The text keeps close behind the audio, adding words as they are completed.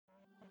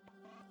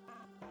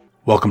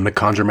Welcome to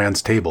Conjure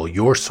Man's Table,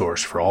 your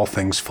source for all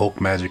things folk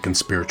magic and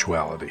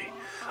spirituality.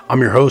 I'm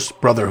your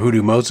host, Brother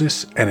Hoodoo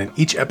Moses, and in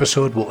each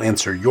episode we'll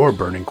answer your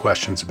burning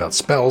questions about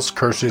spells,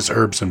 curses,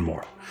 herbs, and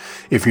more.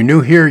 If you're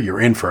new here, you're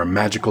in for a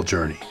magical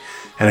journey.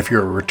 And if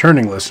you're a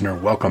returning listener,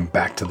 welcome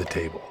back to the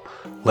table.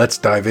 Let's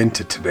dive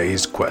into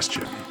today's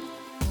question.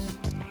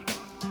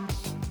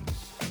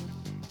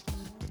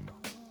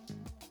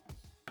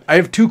 I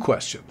have two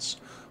questions.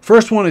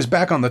 First one is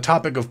back on the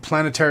topic of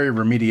planetary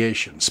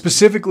remediation,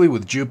 specifically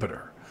with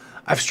Jupiter.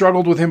 I've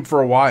struggled with him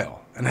for a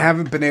while and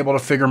haven't been able to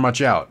figure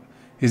much out.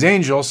 His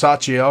angel,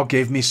 Sachiel,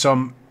 gave me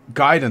some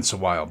guidance a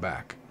while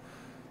back,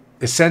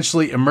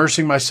 essentially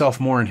immersing myself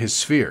more in his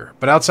sphere.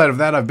 But outside of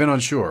that, I've been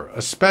unsure,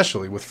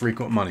 especially with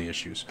frequent money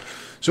issues.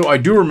 So I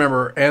do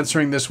remember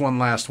answering this one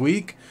last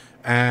week,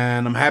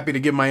 and I'm happy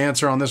to give my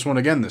answer on this one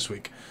again this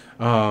week.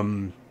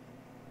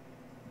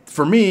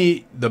 For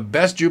me, the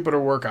best Jupiter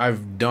work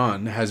I've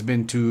done has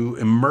been to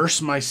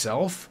immerse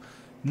myself,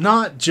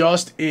 not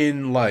just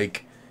in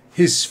like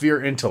his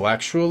sphere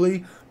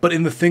intellectually, but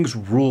in the things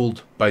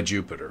ruled by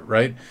Jupiter,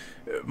 right?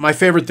 My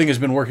favorite thing has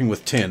been working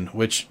with tin,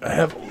 which I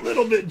have a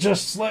little bit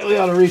just slightly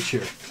out of reach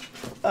here.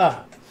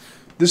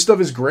 This stuff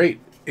is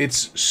great.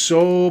 It's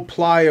so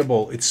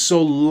pliable. It's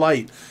so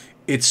light.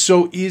 It's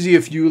so easy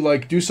if you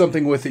like do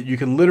something with it. You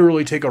can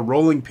literally take a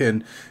rolling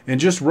pin and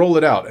just roll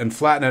it out and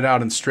flatten it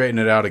out and straighten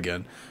it out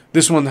again.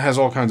 This one has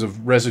all kinds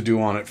of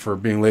residue on it for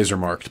being laser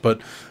marked.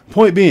 But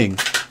point being,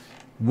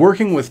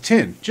 working with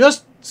tin,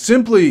 just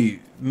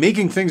simply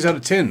making things out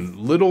of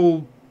tin,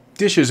 little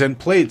dishes and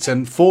plates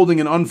and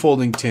folding and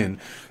unfolding tin,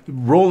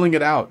 rolling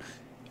it out,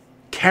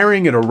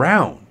 carrying it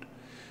around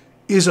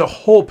is a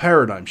whole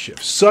paradigm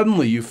shift.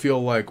 Suddenly you feel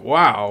like,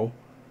 wow,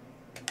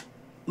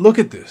 look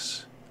at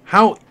this.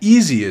 How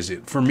easy is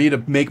it for me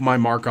to make my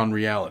mark on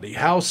reality?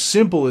 How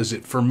simple is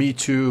it for me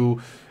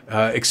to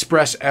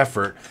express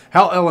effort?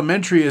 How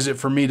elementary is it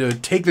for me to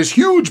take this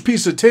huge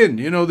piece of tin,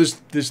 this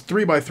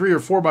 3x3 or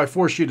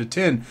 4x4 sheet of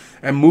tin,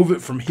 and move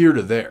it from here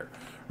to there,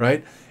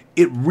 right?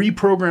 It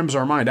reprograms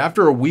our mind.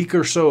 After a week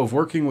or so of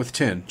working with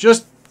tin,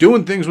 just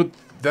doing things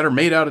that are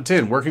made out of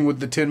tin, working with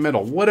the tin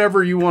metal,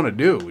 whatever you want to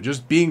do,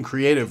 just being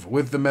creative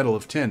with the metal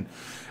of tin.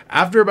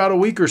 After about a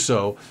week or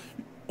so,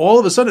 all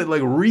of a sudden it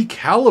like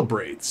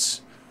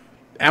recalibrates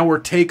our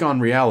take on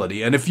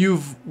reality. And if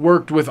you've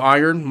worked with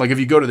iron, like if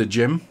you go to the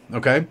gym,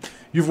 okay,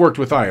 you've worked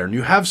with iron,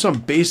 you have some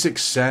basic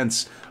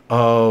sense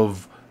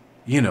of,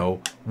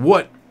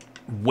 what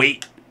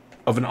weight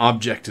of an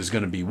object is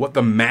going to be, what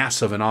the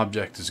mass of an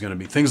object is going to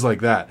be, things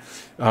like that.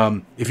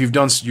 If you've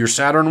done your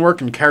Saturn work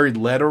and carried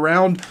lead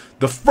around,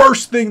 the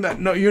first thing that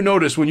you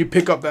notice when you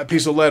pick up that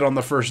piece of lead on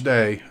the first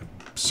day,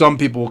 some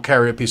people will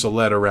carry a piece of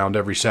lead around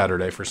every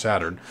Saturday for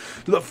Saturn.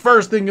 The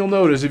first thing you'll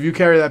notice if you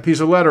carry that piece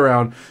of lead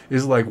around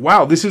is like,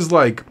 wow, this is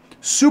like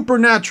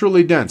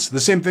supernaturally dense. The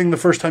same thing the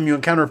first time you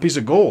encounter a piece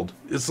of gold.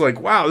 It's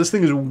like, wow, this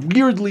thing is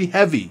weirdly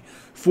heavy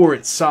for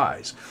its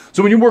size.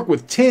 So when you work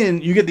with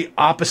tin, you get the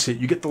opposite.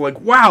 You get the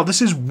like, wow,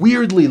 this is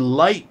weirdly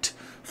light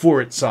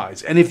for its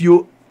size. And if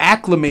you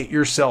acclimate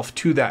yourself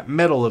to that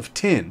metal of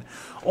tin,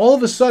 all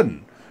of a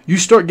sudden you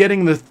start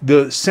getting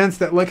the sense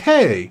that like,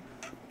 hey,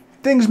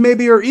 things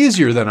maybe are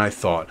easier than I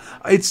thought.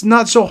 It's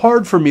not so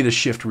hard for me to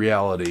shift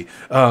reality.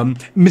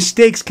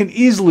 Mistakes can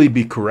easily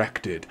be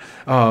corrected.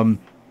 That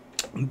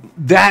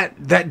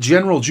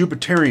general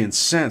Jupiterian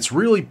sense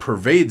really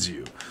pervades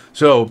you.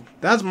 So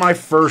that's my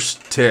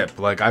first tip.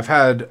 Like I've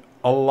had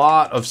a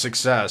lot of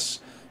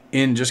success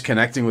in just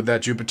connecting with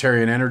that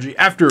Jupiterian energy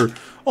after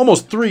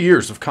almost 3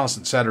 years of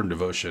constant Saturn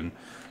devotion,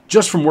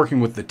 just from working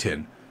with the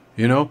tin.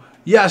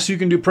 Yes, you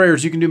can do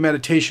prayers, you can do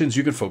meditations,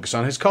 you can focus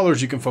on his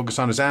colors, you can focus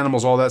on his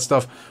animals, all that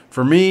stuff.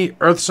 For me,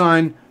 Earth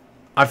sign,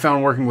 I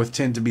found working with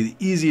tin to be the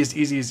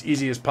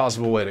easiest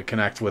possible way to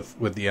connect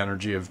with the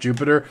energy of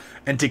Jupiter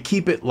and to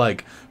keep it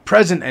like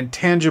present and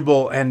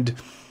tangible and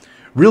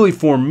really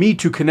for me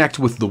to connect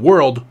with the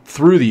world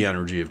through the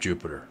energy of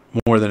Jupiter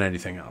more than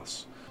anything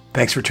else.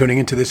 Thanks for tuning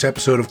into this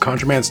episode of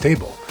Conjure Man's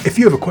Table. If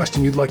you have a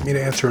question you'd like me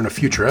to answer in a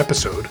future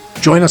episode,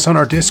 join us on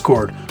our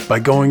Discord by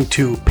going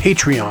to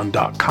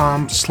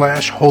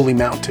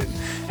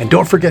patreon.com/holymountain. And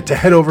don't forget to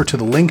head over to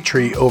the link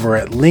tree over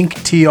at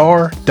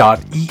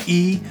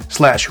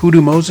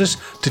linktr.ee/Hoodoo Moses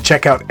to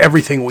check out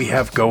everything we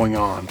have going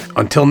on.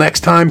 Until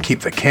next time, keep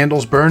the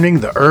candles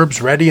burning, the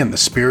herbs ready, and the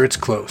spirits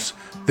close.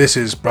 This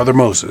is Brother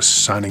Moses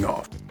signing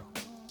off.